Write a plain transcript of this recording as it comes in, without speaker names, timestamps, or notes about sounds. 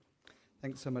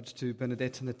Thanks so much to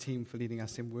Bernadette and the team for leading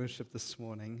us in worship this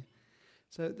morning.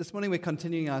 So this morning we're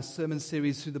continuing our sermon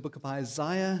series through the book of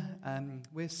Isaiah.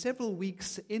 We're several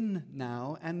weeks in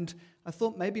now, and I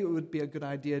thought maybe it would be a good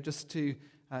idea just to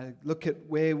look at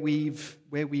where we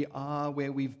are,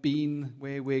 where we've been,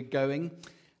 where we're going.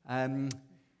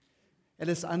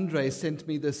 Ellis Andre sent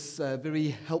me this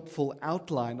very helpful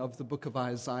outline of the book of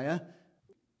Isaiah.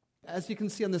 As you can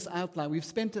see on this outline, we've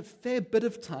spent a fair bit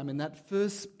of time in that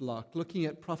first block looking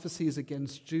at prophecies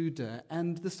against Judah.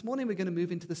 And this morning we're going to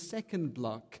move into the second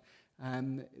block.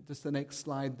 Just the next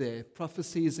slide there.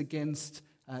 Prophecies against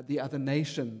the other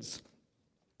nations.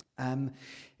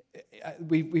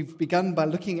 We've begun by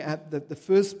looking at the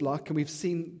first block, and we've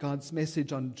seen God's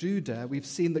message on Judah. We've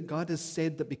seen that God has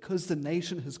said that because the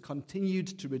nation has continued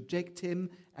to reject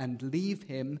him and leave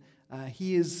him,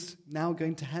 he is now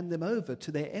going to hand them over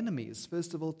to their enemies,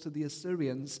 first of all to the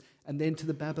Assyrians and then to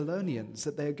the Babylonians,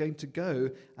 that they're going to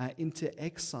go into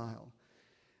exile.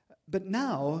 But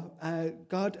now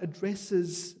God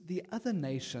addresses the other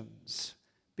nations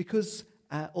because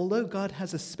although God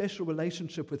has a special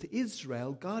relationship with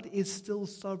Israel, God is still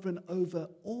sovereign over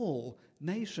all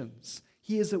nations.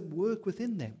 He is at work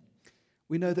within them.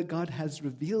 We know that God has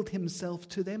revealed himself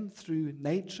to them through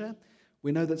nature.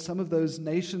 We know that some of those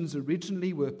nations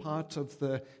originally were part of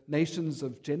the nations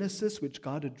of Genesis, which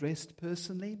God addressed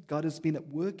personally. God has been at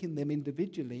work in them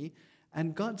individually,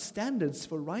 and God's standards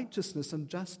for righteousness and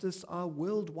justice are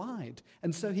worldwide.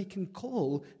 And so he can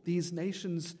call these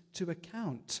nations to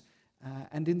account.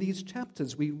 And in these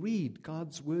chapters, we read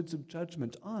God's words of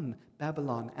judgment on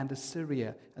Babylon and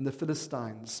Assyria and the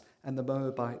Philistines and the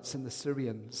Moabites and the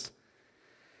Syrians.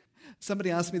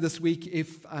 Somebody asked me this week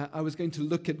if I was going to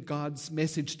look at God's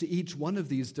message to each one of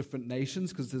these different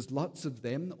nations, because there's lots of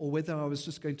them, or whether I was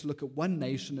just going to look at one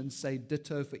nation and say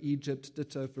ditto for Egypt,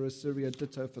 ditto for Assyria,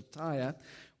 ditto for Tyre.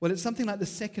 Well, it's something like the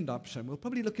second option. We'll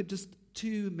probably look at just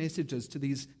two messages to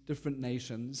these different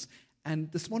nations.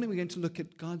 And this morning we're going to look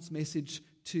at God's message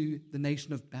to the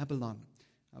nation of Babylon.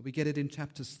 We get it in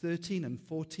chapters 13 and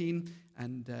 14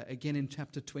 and again in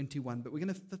chapter 21. But we're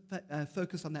going to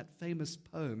focus on that famous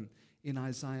poem in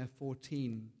Isaiah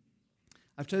 14.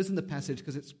 I've chosen the passage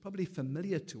because it's probably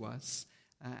familiar to us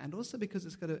and also because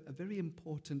it's got a very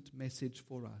important message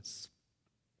for us.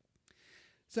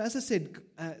 So as I said,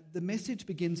 the message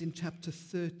begins in chapter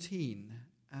 13.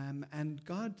 And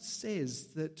God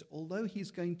says that although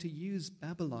he's going to use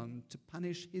Babylon to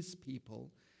punish his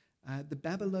people, the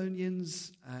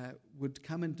Babylonians would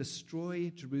come and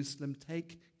destroy Jerusalem,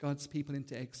 take God's people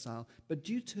into exile. But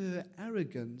due to her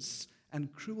arrogance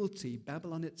and cruelty,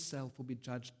 Babylon itself will be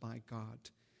judged by God.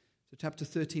 So chapter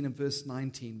 13 and verse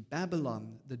 19,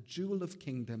 Babylon, the jewel of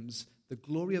kingdoms, the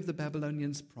glory of the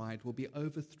Babylonians' pride, will be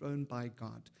overthrown by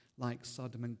God like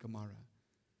Sodom and Gomorrah.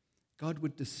 God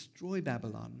would destroy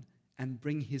Babylon and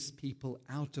bring his people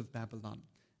out of Babylon,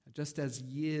 just as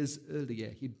years earlier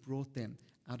he'd brought them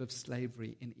out of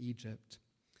slavery in Egypt.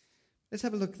 Let's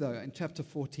have a look, though, in chapter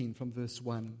 14 from verse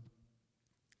 1.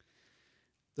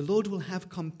 The Lord will have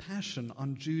compassion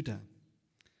on Judah.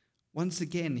 Once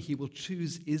again he will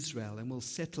choose Israel and will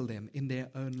settle them in their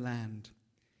own land.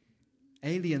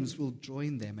 Aliens will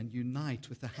join them and unite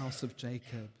with the house of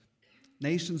Jacob.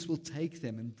 Nations will take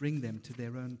them and bring them to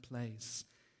their own place.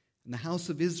 And the house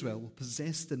of Israel will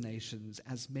possess the nations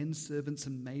as men servants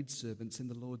and maidservants in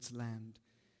the Lord's land.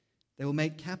 They will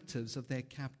make captives of their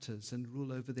captors and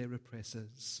rule over their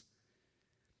oppressors.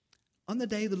 On the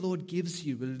day the Lord gives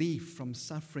you relief from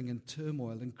suffering and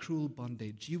turmoil and cruel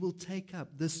bondage, you will take up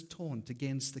this taunt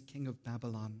against the king of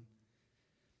Babylon.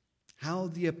 How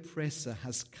the oppressor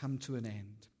has come to an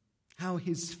end. How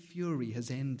his fury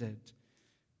has ended.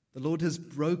 The Lord has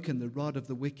broken the rod of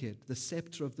the wicked, the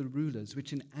scepter of the rulers,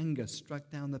 which in anger struck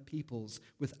down the peoples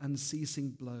with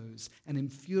unceasing blows, and in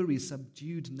fury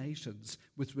subdued nations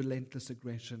with relentless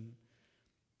aggression.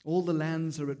 All the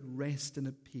lands are at rest and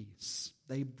at peace.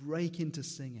 They break into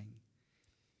singing.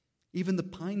 Even the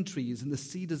pine trees and the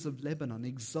cedars of Lebanon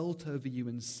exult over you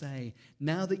and say,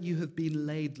 now that you have been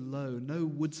laid low, no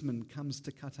woodsman comes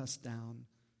to cut us down.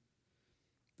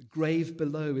 The grave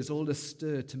below is all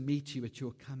astir to meet you at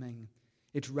your coming.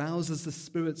 It rouses the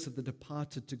spirits of the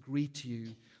departed to greet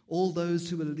you. All those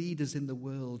who are leaders in the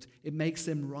world, it makes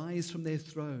them rise from their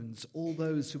thrones, all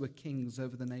those who are kings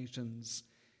over the nations.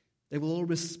 They will all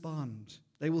respond.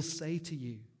 They will say to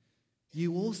you,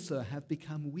 you also have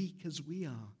become weak as we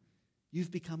are.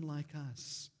 You've become like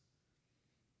us.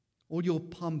 All your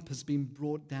pomp has been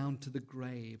brought down to the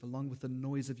grave, along with the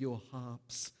noise of your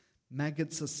harps.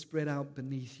 Maggots are spread out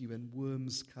beneath you, and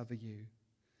worms cover you.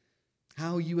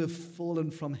 How you have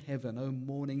fallen from heaven, O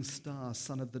morning star,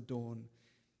 son of the dawn.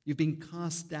 You've been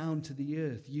cast down to the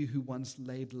earth, you who once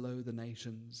laid low the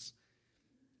nations.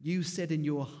 You said in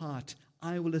your heart,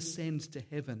 I will ascend to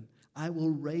heaven. I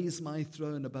will raise my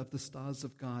throne above the stars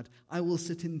of God. I will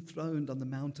sit enthroned on the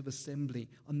mount of assembly,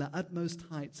 on the utmost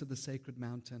heights of the sacred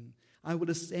mountain. I will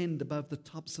ascend above the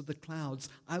tops of the clouds.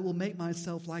 I will make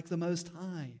myself like the Most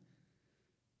High.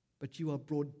 But you are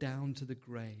brought down to the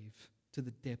grave, to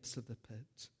the depths of the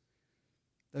pit.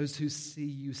 Those who see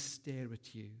you stare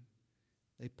at you.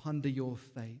 They ponder your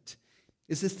fate.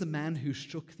 Is this the man who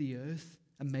shook the earth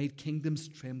and made kingdoms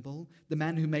tremble? The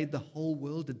man who made the whole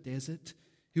world a desert?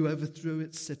 Who overthrew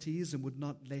its cities and would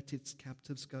not let its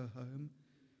captives go home?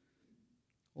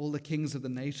 All the kings of the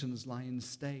nations lie in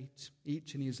state,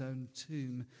 each in his own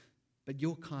tomb. But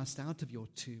you're cast out of your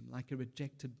tomb like a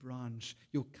rejected branch.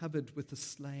 You're covered with the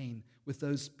slain, with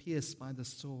those pierced by the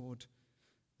sword,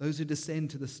 those who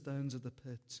descend to the stones of the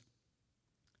pit.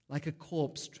 Like a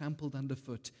corpse trampled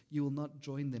underfoot, you will not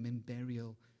join them in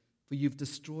burial, for you've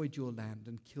destroyed your land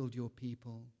and killed your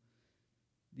people.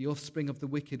 The offspring of the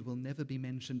wicked will never be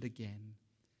mentioned again.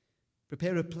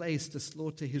 Prepare a place to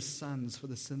slaughter his sons for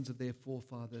the sins of their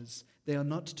forefathers. They are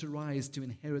not to rise to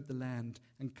inherit the land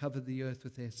and cover the earth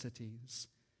with their cities.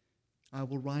 I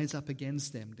will rise up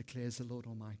against them, declares the Lord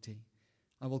Almighty.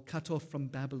 I will cut off from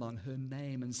Babylon her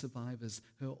name and survivors,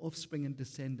 her offspring and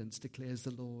descendants, declares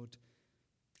the Lord.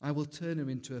 I will turn her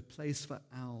into a place for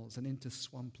owls and into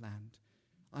swampland.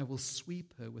 I will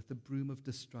sweep her with the broom of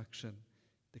destruction,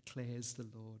 declares the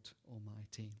Lord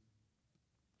Almighty.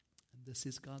 And this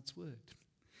is God's word.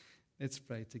 Let's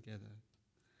pray together.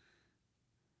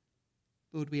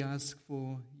 Lord, we ask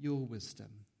for your wisdom,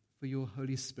 for your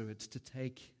Holy Spirit to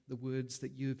take the words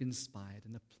that you have inspired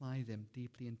and apply them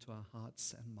deeply into our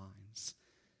hearts and minds.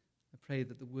 I pray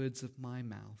that the words of my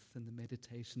mouth and the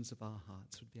meditations of our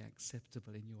hearts would be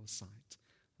acceptable in your sight,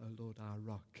 O Lord, our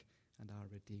rock and our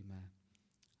Redeemer.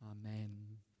 Amen.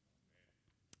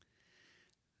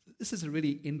 This is a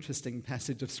really interesting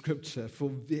passage of Scripture for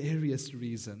various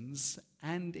reasons,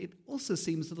 and it also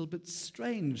seems a little bit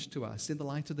strange to us in the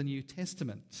light of the New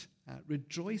Testament.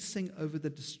 Rejoicing over the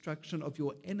destruction of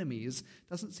your enemies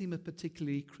doesn't seem a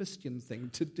particularly Christian thing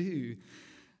to do.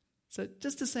 So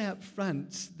just to say up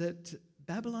front that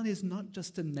Babylon is not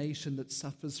just a nation that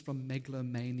suffers from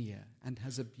megalomania and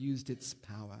has abused its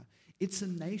power. It's a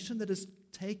nation that has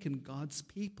taken God's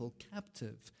people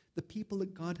captive, the people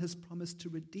that God has promised to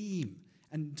redeem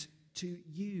and to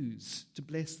use to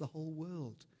bless the whole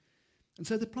world. And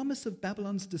so the promise of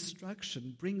Babylon's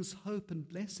destruction brings hope and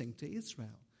blessing to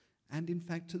Israel and, in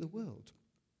fact, to the world.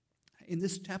 In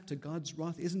this chapter, God's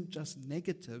wrath isn't just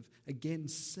negative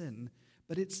against sin,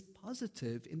 but it's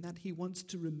positive in that he wants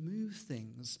to remove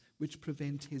things which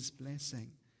prevent his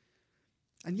blessing.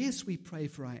 And yes, we pray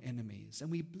for our enemies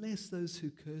and we bless those who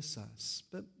curse us,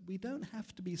 but we don't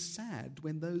have to be sad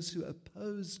when those who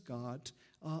oppose God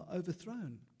are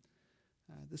overthrown.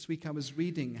 This week I was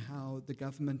reading how the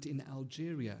government in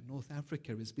Algeria, North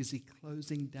Africa, is busy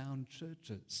closing down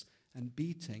churches and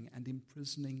beating and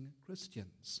imprisoning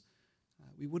Christians.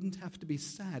 We wouldn't have to be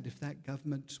sad if that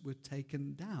government were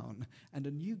taken down and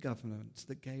a new government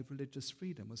that gave religious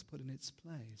freedom was put in its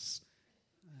place.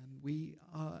 We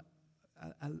are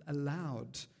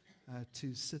allowed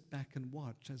to sit back and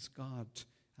watch as God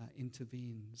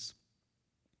intervenes.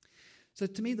 So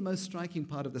to me, the most striking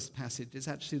part of this passage is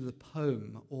actually the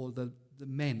poem or the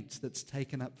lament that's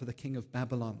taken up for the king of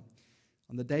Babylon.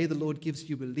 On the day the Lord gives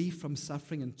you relief from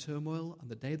suffering and turmoil, on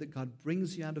the day that God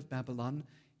brings you out of Babylon,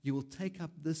 you will take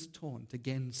up this taunt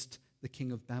against the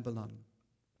king of Babylon.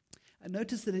 And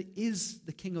notice that it is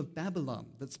the king of Babylon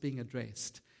that's being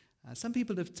addressed. Some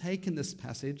people have taken this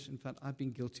passage, in fact, I've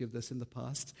been guilty of this in the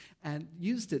past, and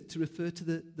used it to refer to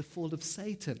the fall of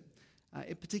Satan.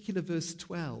 In particular, verse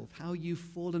 12, how you've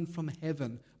fallen from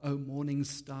heaven, O morning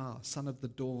star, son of the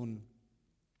dawn.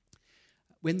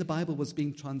 When the Bible was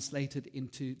being translated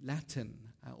into Latin,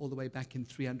 all the way back in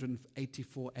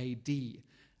 384 A.D.,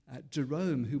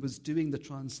 Jerome, who was doing the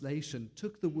translation,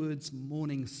 took the words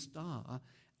morning star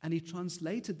and he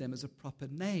translated them as a proper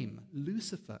name,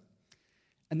 Lucifer.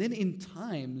 And then in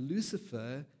time,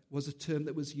 Lucifer was a term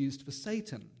that was used for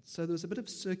Satan. So there was a bit of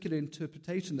circular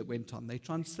interpretation that went on. They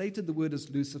translated the word as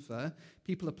Lucifer,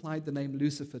 people applied the name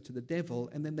Lucifer to the devil,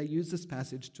 and then they used this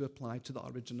passage to apply to the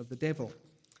origin of the devil.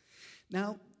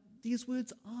 Now, these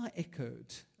words are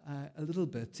echoed a little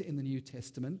bit in the New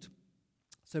Testament.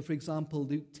 So, for example,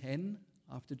 Luke 10,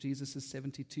 after Jesus'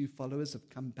 72 followers have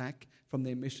come back from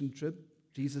their mission trip,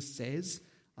 Jesus says,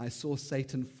 I saw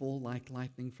Satan fall like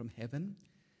lightning from heaven.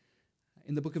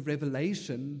 In the book of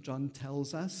Revelation, John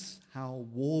tells us how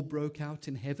war broke out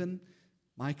in heaven.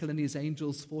 Michael and his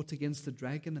angels fought against the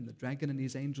dragon, and the dragon and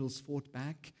his angels fought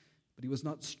back, but he was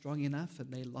not strong enough,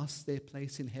 and they lost their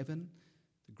place in heaven.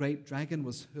 The great dragon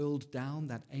was hurled down,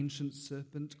 that ancient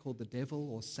serpent called the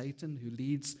devil or Satan, who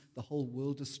leads the whole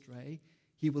world astray.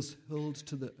 He was hurled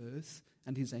to the earth,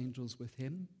 and his angels with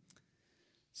him.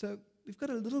 So we've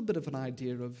got a little bit of an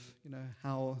idea of,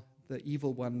 how the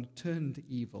evil one turned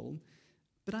evil.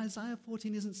 But Isaiah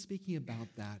 14 isn't speaking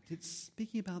about that. It's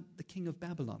speaking about the king of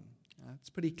Babylon. It's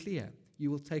pretty clear.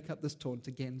 You will take up this taunt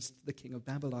against the king of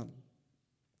Babylon.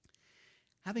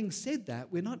 Having said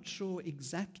that, we're not sure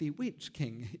exactly which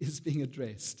king is being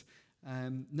addressed.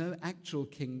 No actual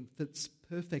king fits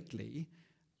perfectly,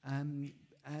 and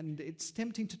it's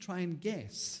tempting to try and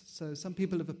guess. So some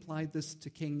people have applied this to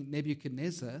King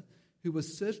Nebuchadnezzar, who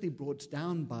was certainly brought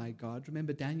down by God.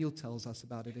 Remember, Daniel tells us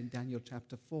about it in Daniel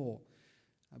chapter 4.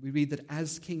 We read that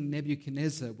as King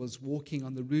Nebuchadnezzar was walking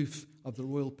on the roof of the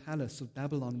royal palace of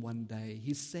Babylon one day,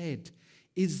 he said,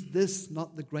 "Is this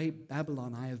not the great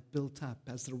Babylon I have built up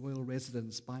as the royal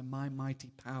residence by my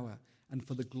mighty power and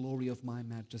for the glory of my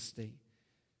majesty?"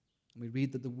 And we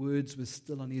read that the words were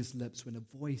still on his lips when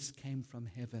a voice came from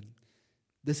heaven.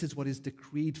 "This is what is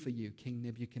decreed for you, King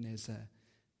Nebuchadnezzar.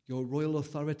 Your royal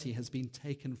authority has been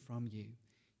taken from you.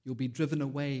 You'll be driven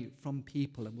away from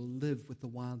people and will live with the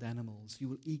wild animals. You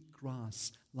will eat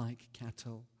grass like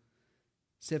cattle.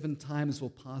 7 times will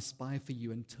pass by for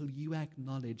you until you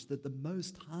acknowledge that the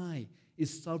Most High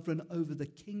is sovereign over the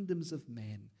kingdoms of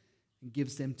men and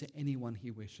gives them to anyone he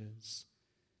wishes."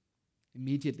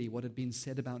 Immediately, what had been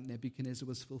said about Nebuchadnezzar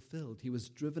was fulfilled. He was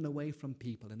driven away from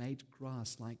people and ate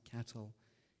grass like cattle.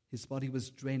 His body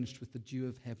was drenched with the dew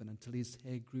of heaven until his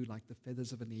hair grew like the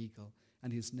feathers of an eagle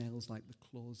and his nails like the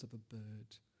claws of a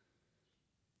bird.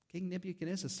 King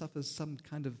Nebuchadnezzar suffers some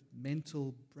kind of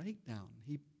mental breakdown.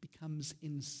 He becomes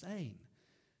insane.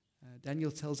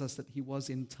 Daniel tells us that he was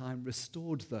in time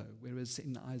restored, though, whereas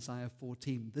in Isaiah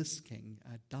 14, this king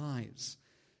dies.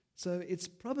 So it's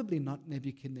probably not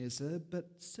Nebuchadnezzar,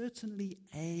 but certainly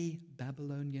a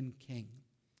Babylonian king.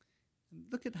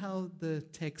 Look at how the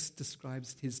text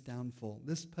describes his downfall.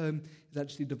 This poem is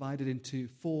actually divided into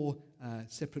 4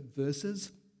 separate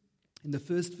verses. In the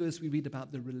first verse, we read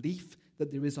about the relief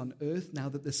that there is on earth now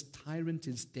that this tyrant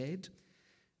is dead.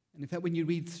 And in fact, when you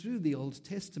read through the Old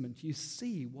Testament, you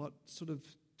see what sort of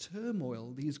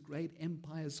turmoil these great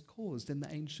empires caused in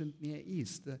the ancient Near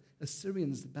East. The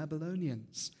Assyrians, the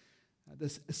Babylonians.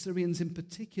 The Assyrians in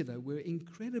particular were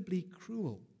incredibly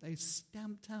cruel. They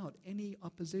stamped out any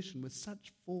opposition with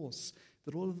such force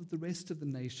that all of the rest of the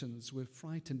nations were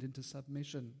frightened into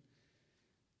submission.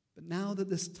 But now that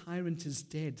this tyrant is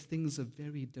dead, things are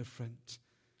very different.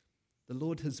 The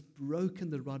Lord has broken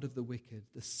the rod of the wicked,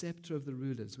 the scepter of the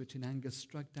rulers, which in anger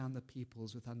struck down the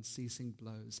peoples with unceasing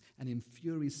blows, and in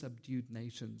fury subdued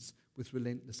nations with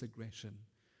relentless aggression.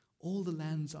 All the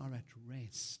lands are at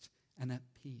rest and at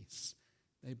peace.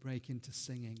 They break into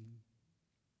singing.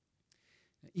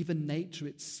 Even nature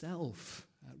itself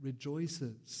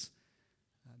rejoices.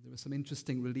 There are some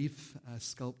interesting relief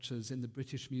sculptures in the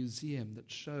British Museum that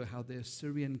show how the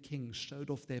Assyrian kings showed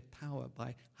off their power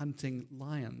by hunting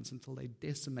lions until they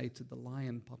decimated the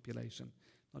lion population.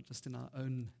 Not just in our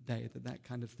own day that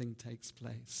kind of thing takes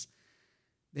place.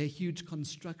 Their huge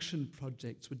construction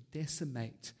projects would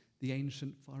decimate the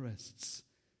ancient forests.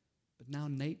 But now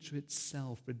nature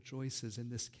itself rejoices in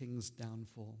this king's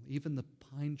downfall. Even the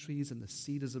pine trees and the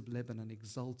cedars of Lebanon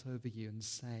exult over you and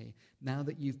say, "Now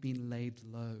that you've been laid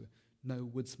low, no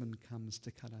woodsman comes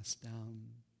to cut us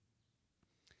down."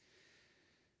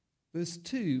 Verse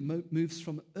 2 moves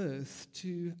from earth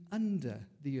to under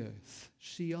the earth,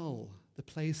 Sheol, the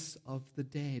place of the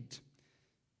dead.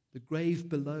 The grave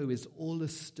below is all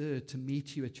astir to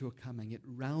meet you at your coming. It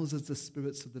rouses the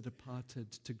spirits of the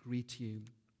departed to greet you.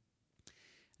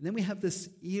 And then we have this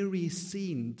eerie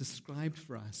scene described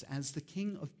for us as the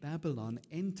king of Babylon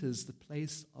enters the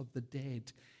place of the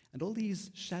dead. And all these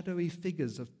shadowy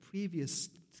figures of previous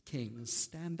kings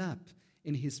stand up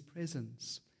in his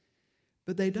presence.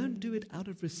 But they don't do it out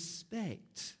of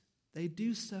respect. They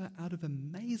do so out of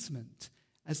amazement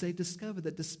as they discover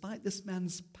that despite this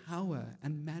man's power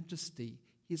and majesty,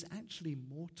 he is actually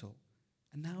mortal.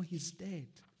 And now he's dead.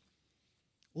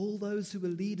 All those who were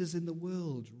leaders in the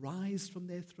world rise from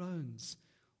their thrones.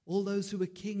 All those who were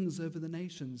kings over the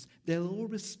nations, they'll all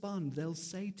respond. They'll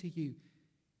say to you,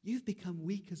 "You've become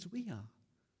weak as we are.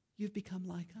 You've become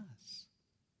like us."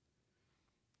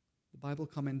 The Bible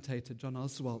commentator John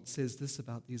Oswalt says this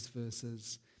about these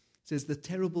verses. It says, the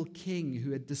terrible king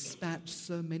who had dispatched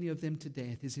so many of them to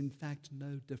death is in fact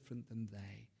no different than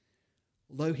they.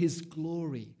 Although his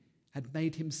glory had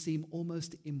made him seem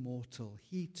almost immortal,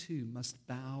 he too must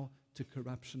bow to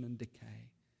corruption and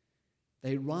decay.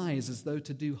 They rise as though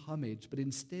to do homage, but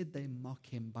instead they mock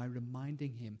him by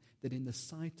reminding him that in the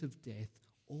sight of death,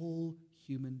 all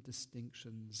human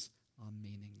distinctions are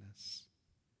meaningless.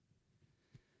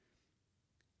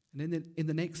 And in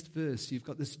the next verse, you've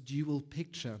got this dual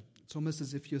picture. It's almost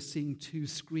as if you're seeing two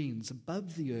screens.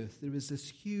 Above the earth, there is this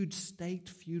huge state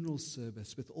funeral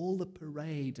service with all the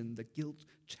parade and the gilt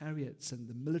chariots and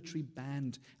the military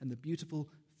band and the beautiful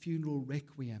funeral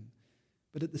requiem.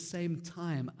 But at the same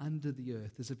time, under the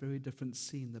earth, there's a very different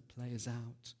scene that plays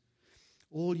out.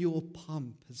 All your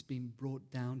pomp has been brought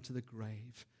down to the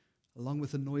grave, along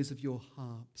with the noise of your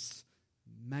harps.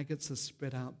 Maggots are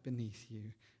spread out beneath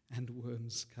you, and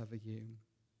worms cover you.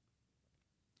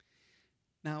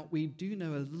 Now, we do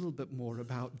know a little bit more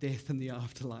about death and the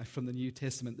afterlife from the New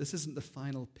Testament. This isn't the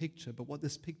final picture, but what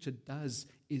this picture does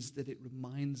is that it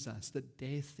reminds us that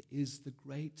death is the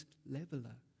great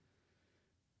leveler.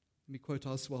 Let me quote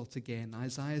Oswald again.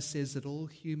 Isaiah says that all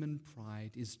human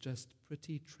pride is just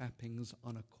pretty trappings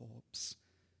on a corpse.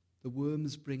 The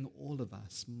worms bring all of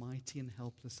us, mighty and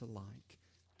helpless alike,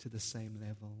 to the same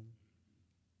level.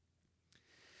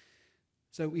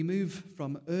 So we move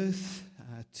from earth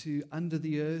to under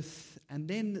the earth, and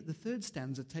then the third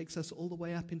stanza takes us all the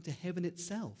way up into heaven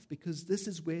itself, because this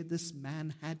is where this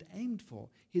man had aimed for.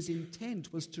 His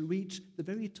intent was to reach the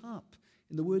very top.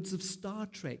 In the words of Star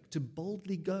Trek, to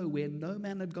boldly go where no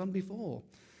man had gone before.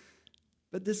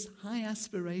 But this high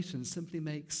aspiration simply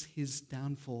makes his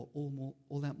downfall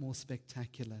all that more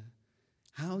spectacular.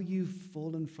 How you've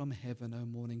fallen from heaven, O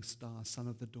morning star, son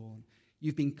of the dawn.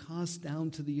 You've been cast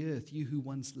down to the earth, you who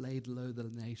once laid low the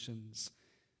nations.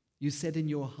 You said in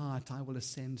your heart, I will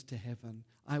ascend to heaven.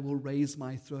 I will raise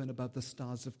my throne above the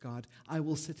stars of God. I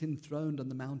will sit enthroned on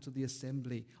the mount of the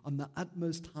assembly, on the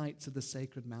utmost heights of the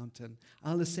sacred mountain.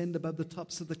 I'll ascend above the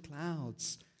tops of the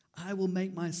clouds. I will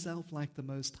make myself like the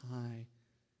Most High.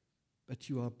 But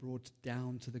you are brought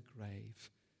down to the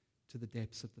grave, to the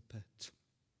depths of the pit.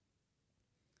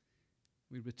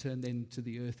 We return then to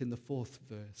the earth in the fourth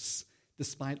verse.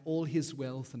 Despite all his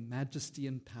wealth and majesty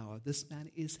and power, this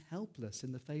man is helpless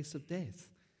in the face of death.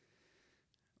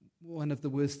 One of the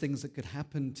worst things that could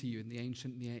happen to you in the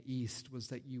ancient Near East was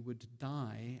that you would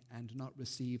die and not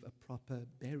receive a proper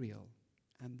burial.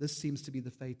 And this seems to be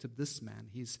the fate of this man.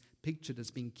 He's pictured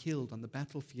as being killed on the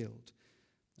battlefield.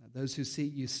 Those who see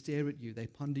you stare at you. They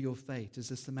ponder your fate. Is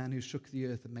this the man who shook the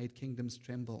earth and made kingdoms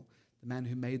tremble? The man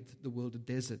who made the world a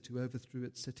desert, who overthrew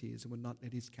its cities and would not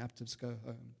let his captives go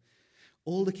home?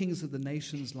 All the kings of the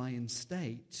nations lie in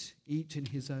state, each in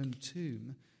his own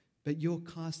tomb, but you're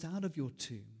cast out of your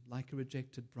tomb like a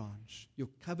rejected branch. You're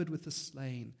covered with the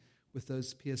slain, with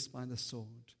those pierced by the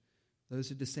sword, those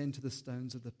who descend to the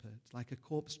stones of the pit. Like a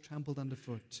corpse trampled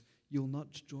underfoot, you'll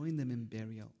not join them in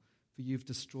burial, for you've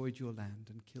destroyed your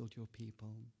land and killed your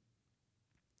people.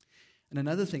 And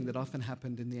another thing that often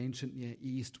happened in the ancient Near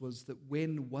East was that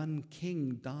when one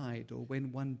king died or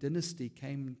when one dynasty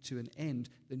came to an end,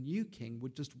 the new king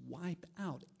would just wipe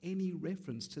out any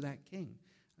reference to that king.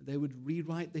 They would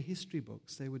rewrite the history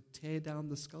books. They would tear down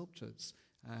the sculptures.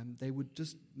 They would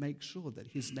just make sure that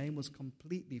his name was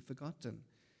completely forgotten.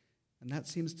 And that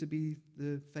seems to be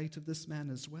the fate of this man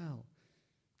as well.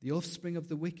 The offspring of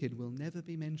the wicked will never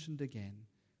be mentioned again.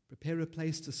 Prepare a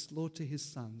place to slaughter his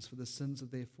sons for the sins of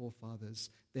their forefathers.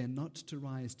 They are not to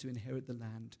rise to inherit the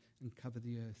land and cover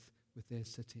the earth with their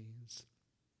cities.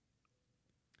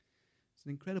 It's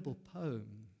an incredible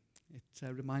poem. It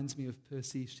reminds me of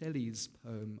Percy Shelley's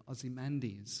poem,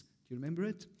 Ozymandias. Do you remember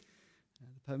it?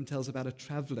 The poem tells about a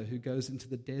traveler who goes into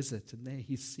the desert, and there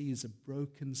he sees a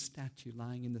broken statue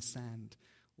lying in the sand.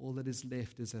 All that is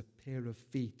left is a pair of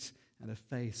feet and a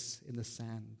face in the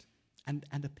sand, and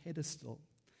a pedestal.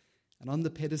 And on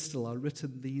the pedestal are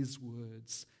written these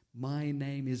words, "My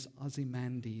name is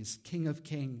Ozymandias, King of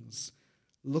Kings.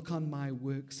 Look on my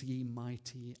works, ye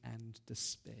mighty, and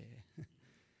despair."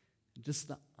 Just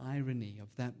the irony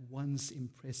of that once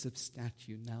impressive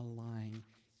statue now lying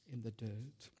in the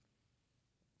dirt.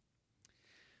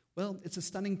 Well, it's a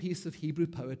stunning piece of Hebrew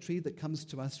poetry that comes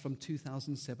to us from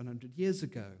 2,700 years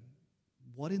ago.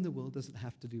 What in the world does it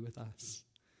have to do with us?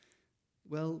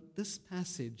 Well, this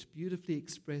passage beautifully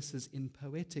expresses in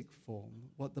poetic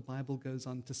form what the Bible goes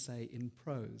on to say in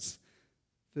prose.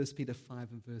 1 Peter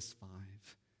 5 and verse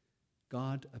 5.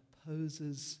 God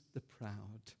opposes the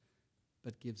proud,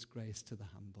 but gives grace to the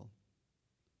humble.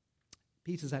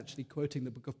 Peter's actually quoting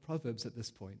the book of Proverbs at this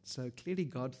point. So clearly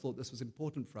God thought this was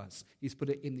important for us. He's put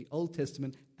it in the Old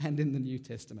Testament and in the New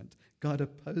Testament. God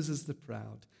opposes the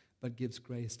proud, but gives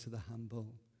grace to the humble.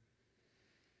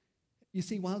 You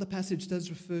see, while the passage does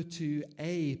refer to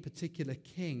a particular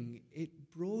king, it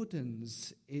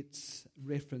broadens its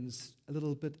reference a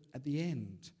little bit at the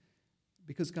end.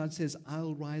 Because God says,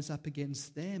 I'll rise up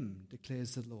against them,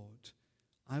 declares the Lord.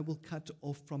 I will cut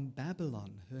off from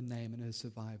Babylon her name and her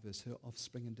survivors, her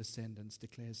offspring and descendants,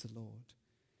 declares the Lord.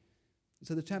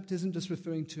 So the chapter isn't just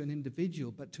referring to an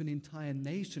individual, but to an entire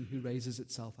nation who raises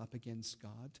itself up against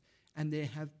God. And there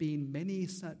have been many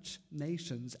such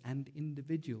nations and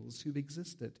individuals who've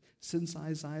existed since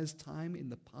Isaiah's time in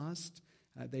the past.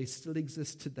 They still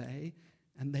exist today,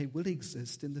 and they will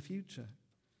exist in the future.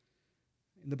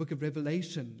 In the book of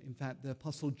Revelation, in fact, the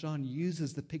Apostle John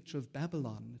uses the picture of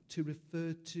Babylon to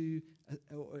refer to,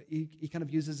 or he kind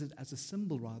of uses it as a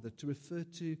symbol rather, to refer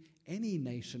to any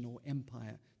nation or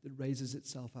empire that raises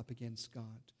itself up against God.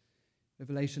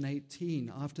 Revelation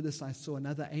 18, after this I saw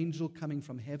another angel coming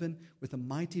from heaven. With a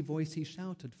mighty voice he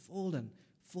shouted, Fallen,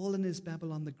 fallen is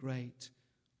Babylon the Great.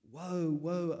 Woe,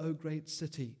 woe, O great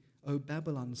city, O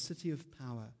Babylon, city of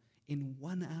power. In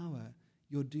 1 hour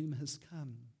your doom has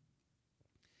come.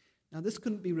 Now, this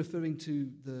couldn't be referring to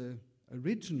the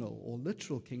original or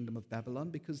literal kingdom of Babylon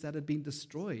because that had been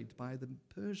destroyed by the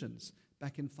Persians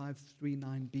back in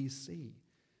 539 BC.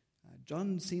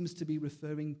 John seems to be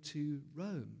referring to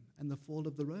Rome and the fall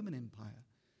of the Roman Empire.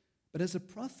 But as a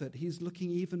prophet, he's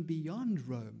looking even beyond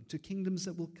Rome to kingdoms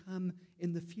that will come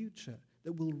in the future,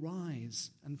 that will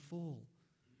rise and fall.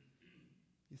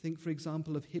 You think, for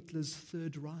example, of Hitler's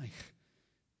Third Reich.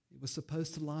 It was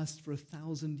supposed to last for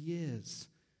 1,000 years.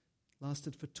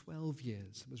 Lasted for 12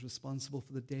 years, was responsible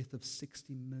for the death of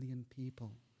 60 million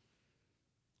people.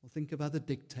 Or think of other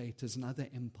dictators and other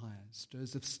empires,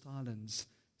 Joseph Stalin's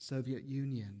Soviet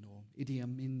Union, or Idi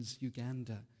Amin's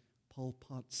Uganda, Pol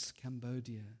Pot's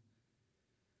Cambodia.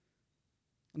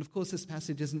 And of course, this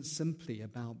passage isn't simply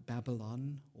about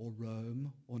Babylon or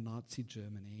Rome or Nazi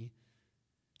Germany.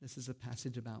 This is a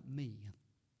passage about me,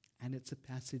 and it's a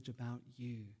passage about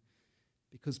you.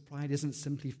 Because pride isn't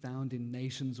simply found in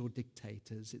nations or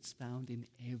dictators, it's found in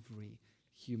every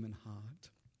human heart.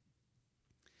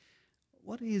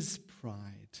 What is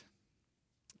pride?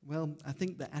 Well, I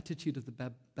think the attitude of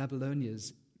the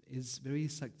Babylonians is very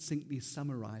succinctly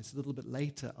summarized a little bit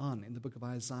later on in the book of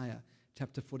Isaiah,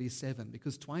 chapter 47,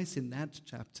 because twice in that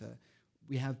chapter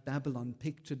we have Babylon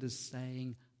pictured as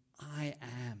saying, I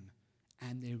am,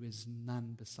 and there is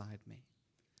none beside me.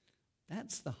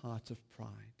 That's the heart of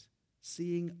pride.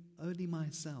 Seeing only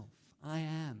myself, I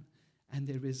am, and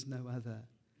there is no other.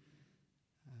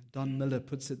 Don Miller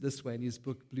puts it this way in his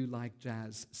book, Blue Like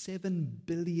Jazz. 7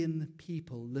 billion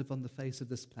people live on the face of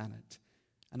this planet,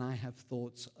 and I have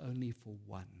thoughts only for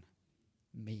one,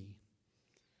 me.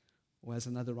 Or as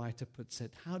another writer puts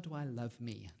it, how do I love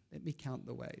me? Let me count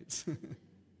the ways.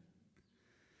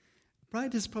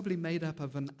 Pride is probably made up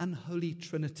of an unholy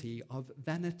trinity of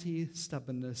vanity,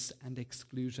 stubbornness, and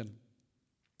exclusion.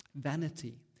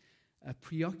 Vanity, a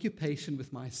preoccupation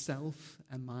with myself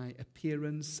and my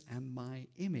appearance and my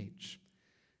image.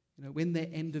 You know, when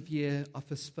the end-of-year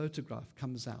office photograph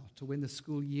comes out, or when the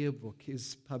school yearbook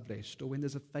is published, or when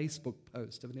there's a Facebook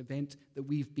post of an event that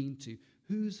we've been to,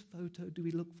 whose photo do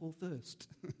we look for first?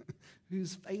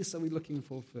 Whose face are we looking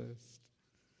for first?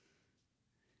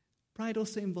 Pride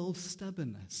also involves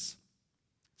stubbornness.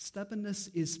 Stubbornness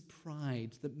is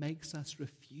pride that makes us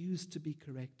refuse to be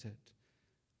corrected.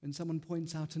 When someone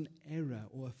points out an error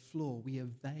or a flaw, we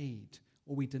evade,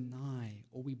 or we deny,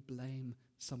 or we blame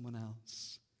someone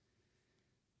else.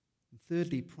 And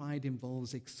thirdly, pride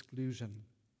involves exclusion.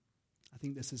 I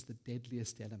think this is the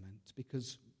deadliest element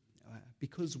because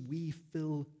we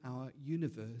fill our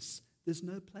universe, there's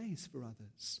no place for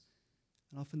others.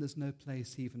 And often there's no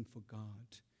place even for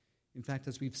God. In fact,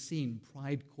 as we've seen,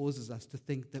 pride causes us to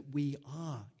think that we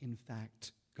are, in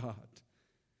fact, God.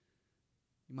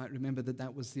 You might remember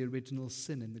that was the original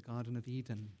sin in the Garden of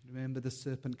Eden. Remember the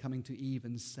serpent coming to Eve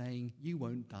and saying, you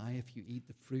won't die if you eat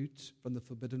the fruit from the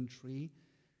forbidden tree.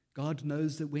 God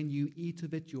knows that when you eat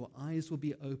of it, your eyes will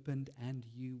be opened and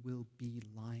you will be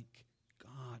like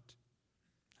God.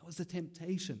 That was the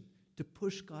temptation, to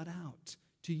push God out,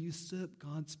 to usurp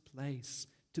God's place,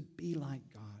 to be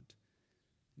like God.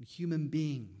 And human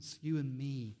beings, you and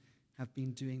me, have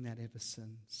been doing that ever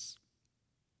since.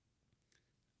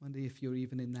 I wonder if you're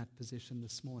even in that position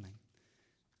this morning.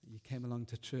 You came along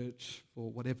to church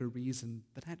for whatever reason,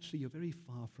 but actually you're very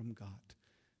far from God.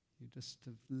 You just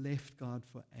have left God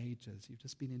for ages. You've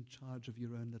just been in charge of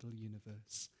your own little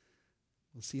universe.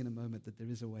 We'll see in a moment that there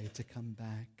is a way to come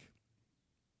back.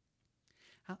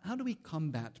 How do we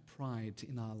combat pride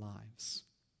in our lives?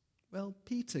 Well,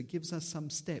 Peter gives us some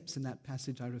steps in that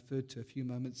passage I referred to a few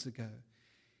moments ago.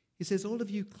 He says, all of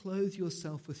you clothe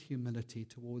yourself with humility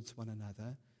towards one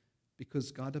another,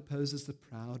 because God opposes the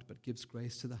proud but gives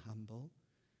grace to the humble.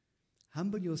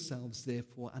 Humble yourselves,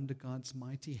 therefore, under God's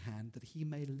mighty hand, that he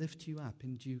may lift you up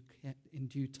in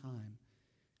due time.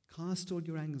 Cast all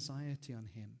your anxiety on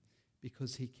him,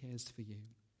 because he cares for you.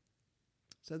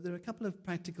 So there are a couple of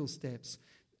practical steps.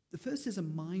 The first is a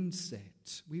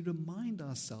mindset. We remind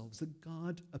ourselves that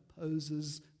God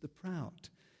opposes the proud.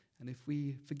 And if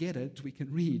we forget it, we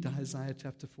can read Isaiah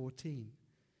chapter 14.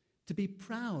 To be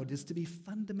proud is to be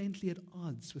fundamentally at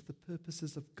odds with the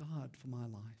purposes of God for my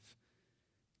life.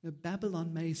 Now,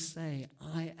 Babylon may say,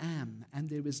 I am, and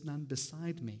there is none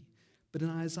beside me. But in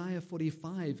Isaiah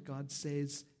 45, God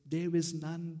says, there is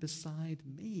none beside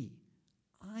me.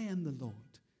 I am the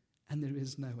Lord, and there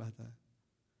is no other.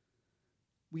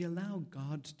 We allow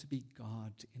God to be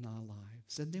God in our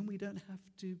lives, and then we don't have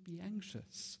to be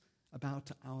anxious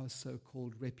about our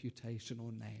so-called reputation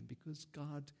or name, because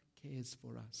God cares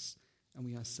for us, and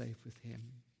we are safe with him.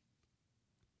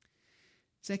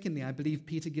 Secondly, I believe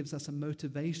Peter gives us a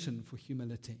motivation for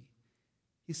humility.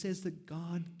 He says that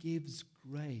God gives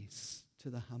grace to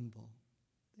the humble.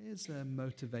 There's a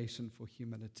motivation for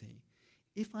humility.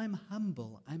 If I'm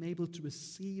humble, I'm able to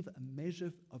receive a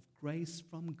measure of grace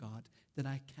from God that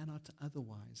I cannot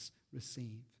otherwise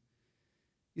receive.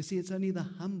 You see, it's only the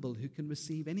humble who can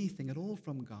receive anything at all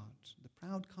from God. The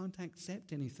proud can't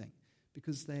accept anything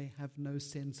because they have no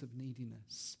sense of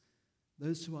neediness.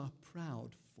 Those who are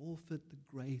proud forfeit the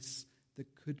grace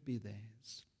that could be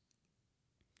theirs.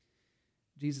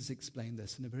 Jesus explained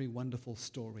this in a very wonderful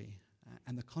story.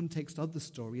 And the context of the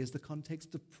story is the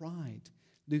context of pride.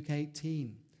 Luke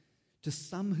 18. To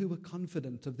some who were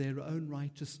confident of their own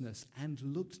righteousness and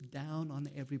looked down on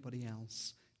everybody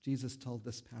else, Jesus told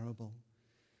this parable.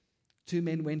 2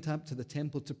 men went up to the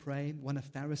temple to pray, one a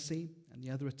Pharisee and the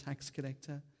other a tax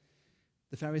collector.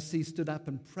 The Pharisee stood up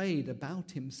and prayed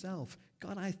about himself.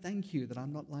 God, I thank you that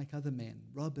I'm not like other men,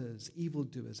 robbers,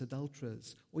 evildoers,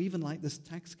 adulterers, or even like this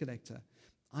tax collector.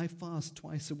 I fast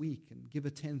twice a week and give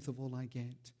 1/10 of all I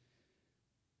get.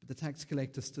 But the tax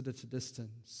collector stood at a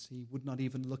distance. He would not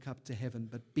even look up to heaven,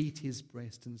 but beat his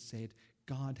breast and said,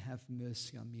 God, have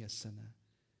mercy on me, a sinner.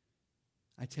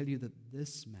 I tell you that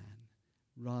this man,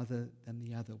 rather than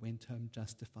the other, went home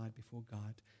justified before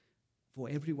God. For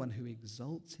everyone who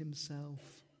exalts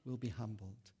himself will be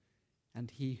humbled,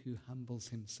 and he who humbles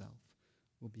himself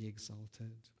will be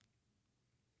exalted.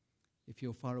 If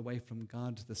you're far away from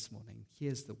God this morning,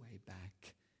 here's the way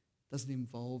back. Doesn't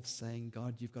involve saying,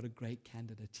 God, you've got a great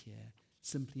candidate here.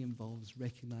 Simply involves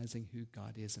recognizing who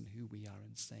God is and who we are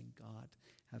and saying, God,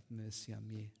 have mercy on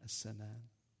me, a sinner.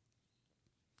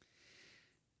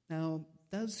 Now,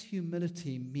 does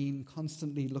humility mean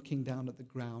constantly looking down at the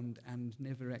ground and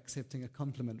never accepting a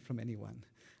compliment from anyone?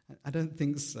 I don't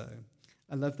think so.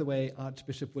 I love the way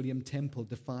Archbishop William Temple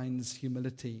defines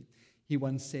humility. He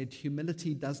once said,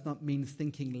 humility does not mean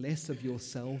thinking less of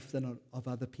yourself than of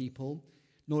other people,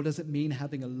 nor does it mean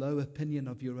having a low opinion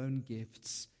of your own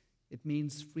gifts. It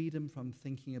means freedom from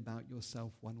thinking about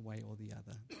yourself one way or the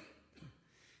other.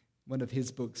 One of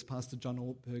his books, Pastor John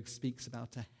Ortberg, speaks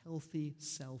about a healthy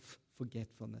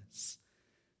self-forgetfulness.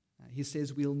 He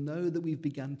says, we'll know that we've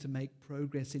begun to make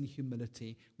progress in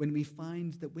humility when we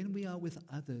find that when we are with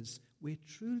others, we're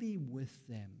truly with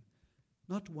them,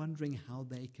 not wondering how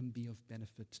they can be of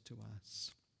benefit to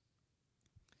us.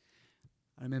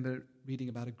 I remember reading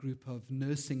about a group of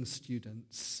nursing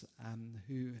students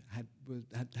who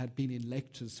had been in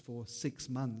lectures for 6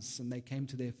 months, and they came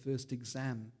to their first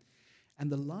exam.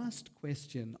 And the last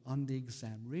question on the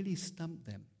exam really stumped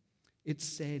them. It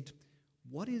said,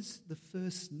 what is the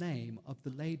first name of the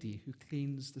lady who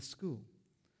cleans the school?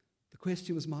 The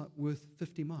question was worth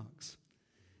 50 marks.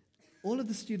 All of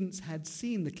the students had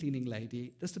seen the cleaning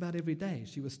lady just about every day.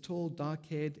 She was tall,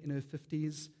 dark-haired, in her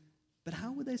 50s. But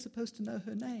how were they supposed to know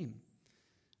her name?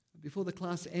 Before the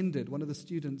class ended, one of the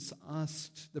students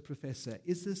asked the professor,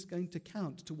 is this going to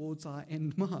count towards our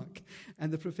end mark?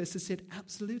 And the professor said,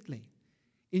 absolutely.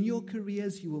 In your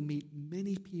careers, you will meet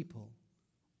many people.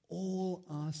 All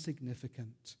are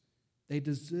significant. They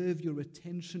deserve your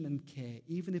attention and care,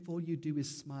 even if all you do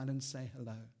is smile and say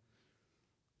hello.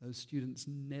 Those students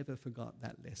never forgot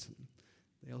that lesson.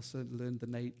 They also learned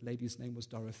the lady's name was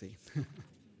Dorothy.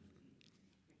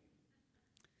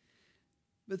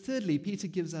 But thirdly, Peter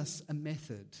gives us a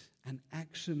method, an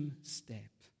action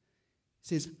step. He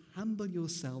says, humble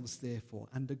yourselves, therefore,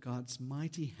 under God's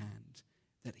mighty hand,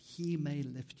 that he may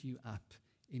lift you up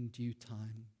in due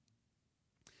time.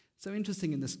 So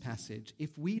interesting in this passage,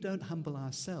 if we don't humble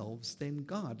ourselves, then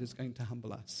God is going to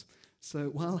humble us. So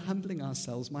while humbling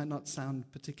ourselves might not sound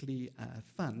particularly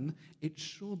fun, it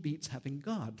sure beats having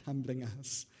God humbling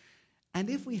us. And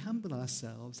if we humble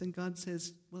ourselves, then God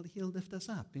says, well, he'll lift us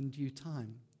up in due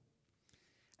time.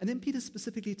 And then Peter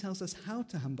specifically tells us how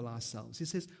to humble ourselves. He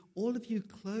says, all of you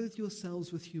clothe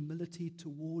yourselves with humility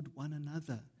toward one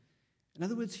another. In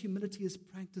other words, humility is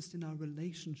practiced in our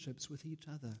relationships with each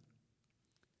other.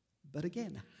 But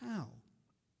again, how?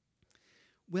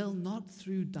 Well, not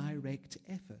through direct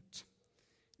effort.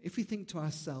 If we think to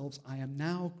ourselves, I am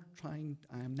now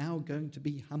going to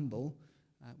be humble,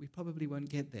 we probably won't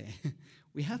get there.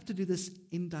 We have to do this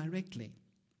indirectly.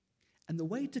 And the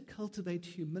way to cultivate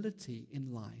humility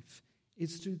in life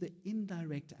is through the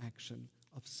indirect action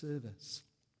of service.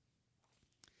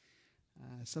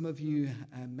 Some of you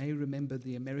may remember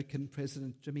the American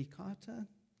President Jimmy Carter.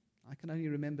 I can only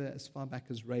remember as far back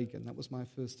as Reagan. That was my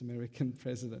first American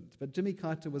president. But Jimmy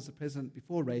Carter was the president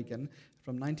before Reagan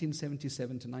from 1977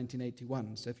 to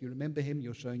 1981. So if you remember him,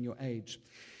 you're showing your age.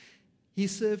 He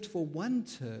served for one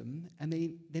term, and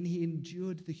then he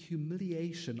endured the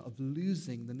humiliation of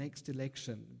losing the next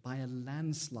election by a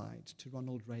landslide to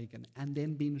Ronald Reagan, and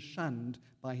then being shunned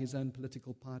by his own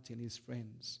political party and his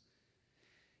friends.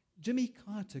 Jimmy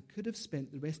Carter could have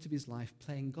spent the rest of his life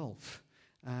playing golf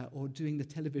or doing the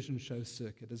television show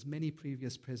circuit, as many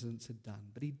previous presidents had done,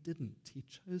 but he didn't. He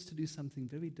chose to do something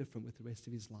very different with the rest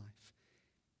of his life.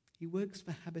 He works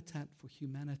for Habitat for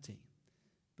Humanity,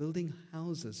 building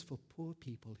houses for poor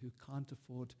people who can't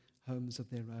afford homes of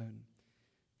their own.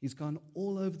 He's gone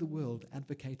all over the world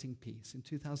advocating peace. In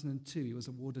 2002, he was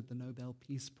awarded the Nobel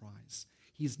Peace Prize.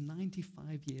 He's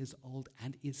 95 years old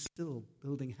and is still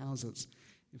building houses.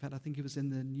 In fact, I think he was in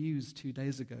the news 2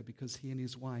 days ago because he and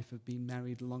his wife have been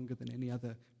married longer than any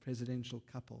other presidential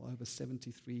couple, over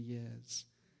 73 years.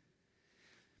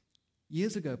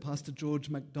 Years ago, Pastor George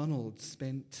MacDonald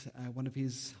spent one of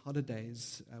his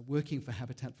holidays working for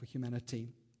Habitat for Humanity.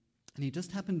 And he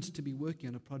just happened to be working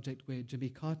on a project where Jimmy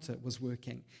Carter was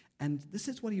working. And this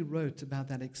is what he wrote about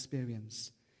that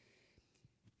experience.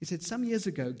 He said, some years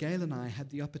ago, Gail and I had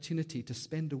the opportunity to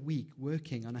spend a week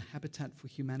working on a Habitat for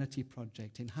Humanity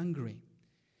project in Hungary.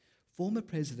 Former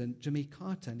President Jimmy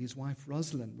Carter and his wife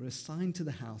Rosalind were assigned to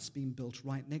the house being built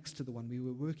right next to the one we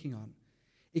were working on.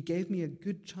 It gave me a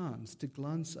good chance to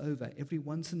glance over every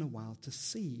once in a while to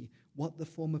see what the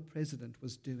former president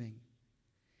was doing.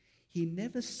 He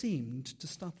never seemed to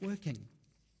stop working.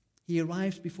 He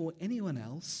arrived before anyone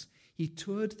else. He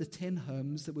toured the 10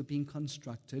 homes that were being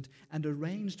constructed and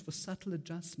arranged for subtle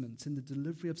adjustments in the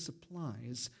delivery of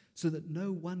supplies so that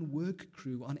no one work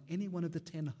crew on any one of the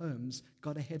 10 homes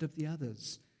got ahead of the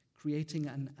others, creating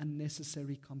an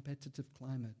unnecessary competitive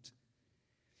climate.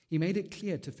 He made it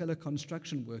clear to fellow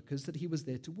construction workers that he was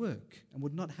there to work and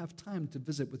would not have time to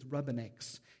visit with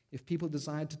rubbernecks. If people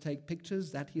desired to take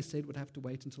pictures, that, he said, would have to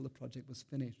wait until the project was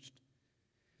finished.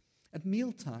 At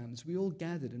mealtimes, we all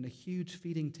gathered in a huge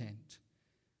feeding tent.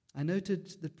 I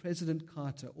noted that President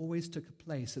Carter always took a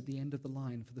place at the end of the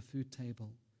line for the food table.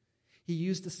 He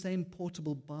used the same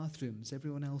portable bathrooms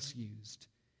everyone else used.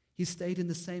 He stayed in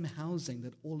the same housing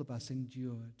that all of us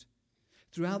endured.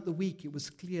 Throughout the week, it was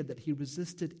clear that he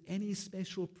resisted any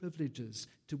special privileges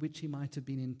to which he might have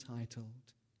been entitled.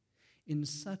 In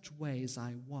such ways,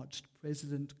 I watched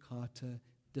President Carter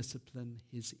discipline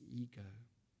his ego.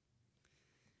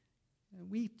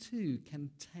 We too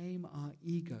can tame our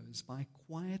egos by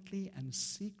quietly and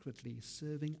secretly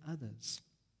serving others.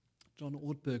 John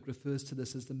Ortberg refers to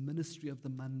this as the ministry of the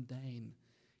mundane.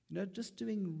 Just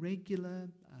doing regular,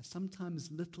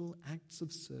 sometimes little acts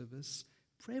of service,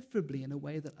 preferably in a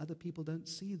way that other people don't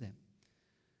see them.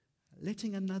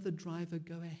 Letting another driver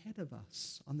go ahead of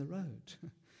us on the road.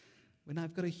 When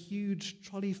I've got a huge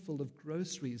trolley full of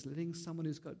groceries, letting someone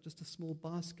who's got just a small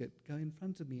basket go in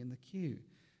front of me in the queue.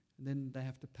 And then they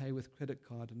have to pay with credit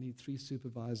card and need 3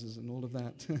 supervisors and all of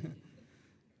that.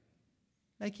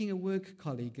 Making a work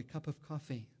colleague a cup of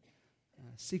coffee.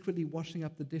 Secretly washing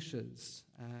up the dishes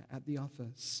at the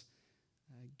office.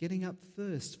 Getting up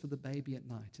first for the baby at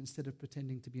night instead of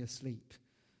pretending to be asleep.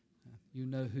 You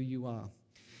know who you are.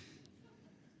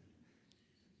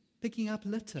 Picking up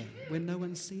litter when no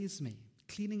one sees me.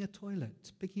 Cleaning a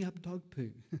toilet. Picking up dog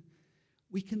poo.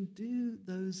 We can do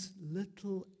those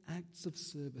little acts of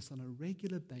service on a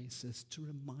regular basis to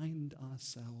remind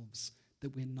ourselves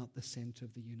that we're not the center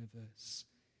of the universe.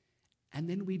 And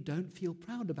then we don't feel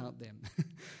proud about them.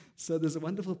 So there's a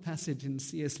wonderful passage in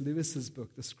C.S. Lewis's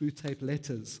book, The Screwtape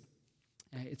Letters.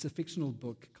 It's a fictional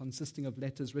book consisting of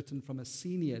letters written from a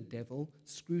senior devil,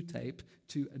 Screwtape,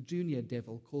 to a junior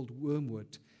devil called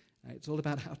Wormwood. It's all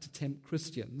about how to tempt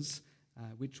Christians,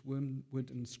 which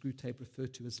Wormwood and Screwtape refer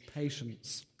to as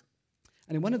patience.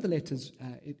 And in one of the letters,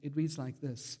 it reads like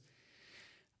this: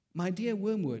 "My dear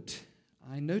Wormwood,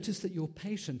 I notice that your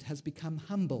patient has become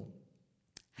humble.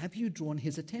 Have you drawn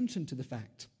his attention to the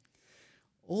fact?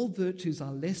 All virtues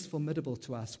are less formidable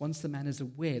to us once the man is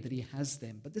aware that he has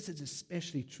them, but this is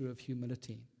especially true of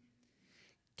humility.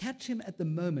 Catch him at the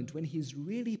moment when he is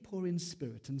really poor in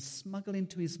spirit and smuggle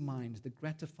into his mind the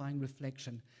gratifying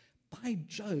reflection, 'By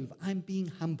Jove, I'm being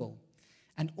humble.'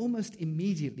 And almost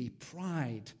immediately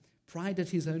pride at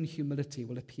his own humility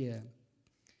will appear.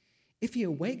 If he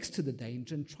awakes to the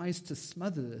danger and tries to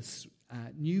smother this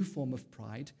new form of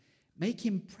pride, make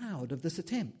him proud of this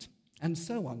attempt, and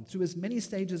so on, through as many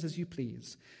stages as you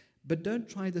please. But don't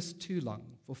try this too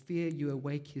long, for fear you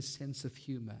awake his sense of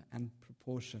humor and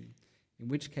proportion, in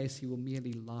which case he will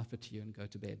merely laugh at you and go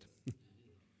to bed."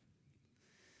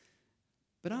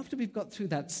 But after we've got through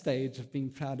that stage of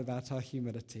being proud about our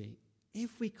humility,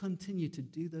 if we continue to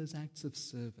do those acts of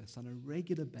service on a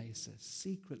regular basis,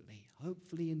 secretly,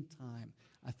 hopefully in time,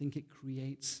 I think it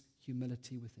creates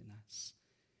humility within us.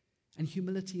 And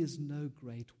humility is no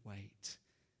great weight,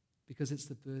 because it's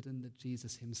the burden that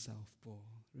Jesus himself bore.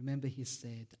 Remember, he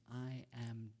said, "I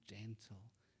am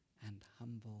gentle and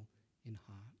humble in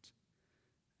heart."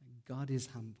 And God is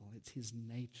humble. It's his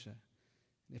nature.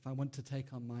 And if I want to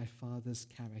take on my Father's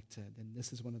character, then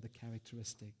this is one of the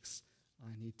characteristics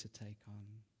I need to take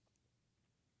on.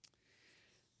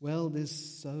 Well, there's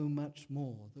so much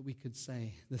more that we could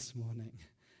say this morning.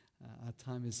 Our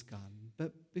time is gone.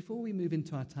 But before we move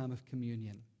into our time of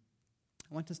communion,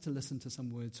 I want us to listen to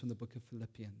some words from the book of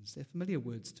Philippians. They're familiar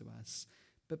words to us,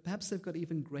 but perhaps they've got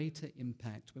even greater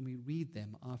impact when we read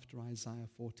them after Isaiah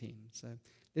 14. So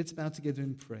let's bow together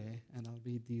in prayer, and I'll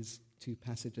read these two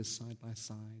passages side by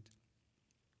side.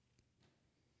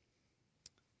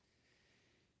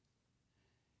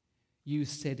 "You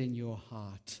said in your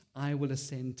heart, 'I will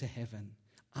ascend to heaven.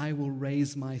 I will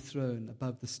raise my throne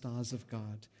above the stars of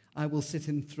God. I will sit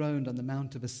enthroned on the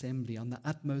Mount of Assembly, on the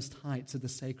utmost heights of the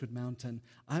sacred mountain.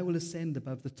 I will ascend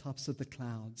above the tops of the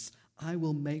clouds. I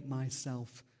will make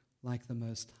myself like the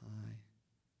Most High.'"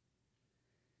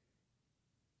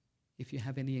 If you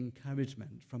have any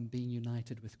encouragement from being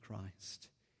united with Christ,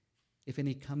 if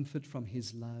any comfort from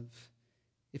his love,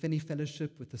 if any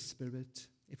fellowship with the Spirit,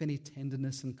 if any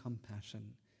tenderness and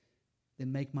compassion,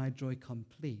 then make my joy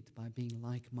complete by being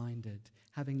like-minded,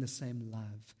 having the same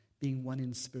love, being one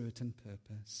in spirit and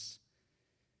purpose.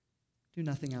 Do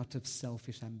nothing out of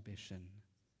selfish ambition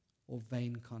or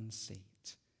vain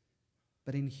conceit,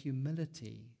 but in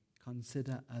humility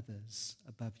consider others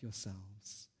above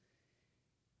yourselves.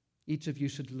 Each of you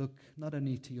should look not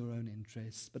only to your own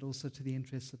interests, but also to the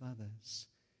interests of others.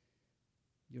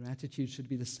 Your attitude should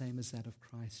be the same as that of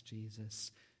Christ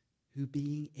Jesus, who,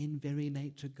 being in very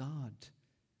nature God,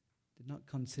 did not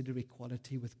consider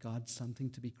equality with God something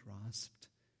to be grasped,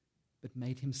 but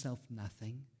made himself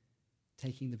nothing,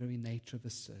 taking the very nature of a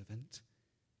servant,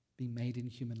 being made in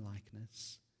human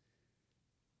likeness.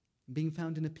 Being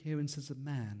found in appearance as a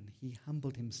man, he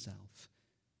humbled himself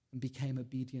and became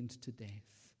obedient to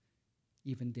death,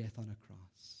 even death on a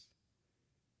cross.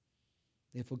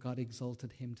 Therefore God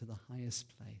exalted him to the highest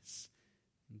place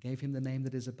and gave him the name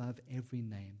that is above every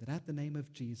name, that at the name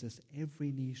of Jesus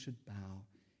every knee should bow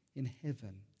in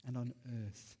heaven and on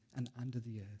earth and under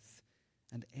the earth,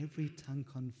 and every tongue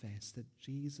confess that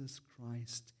Jesus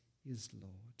Christ is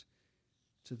Lord,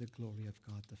 to the glory of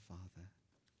God the Father.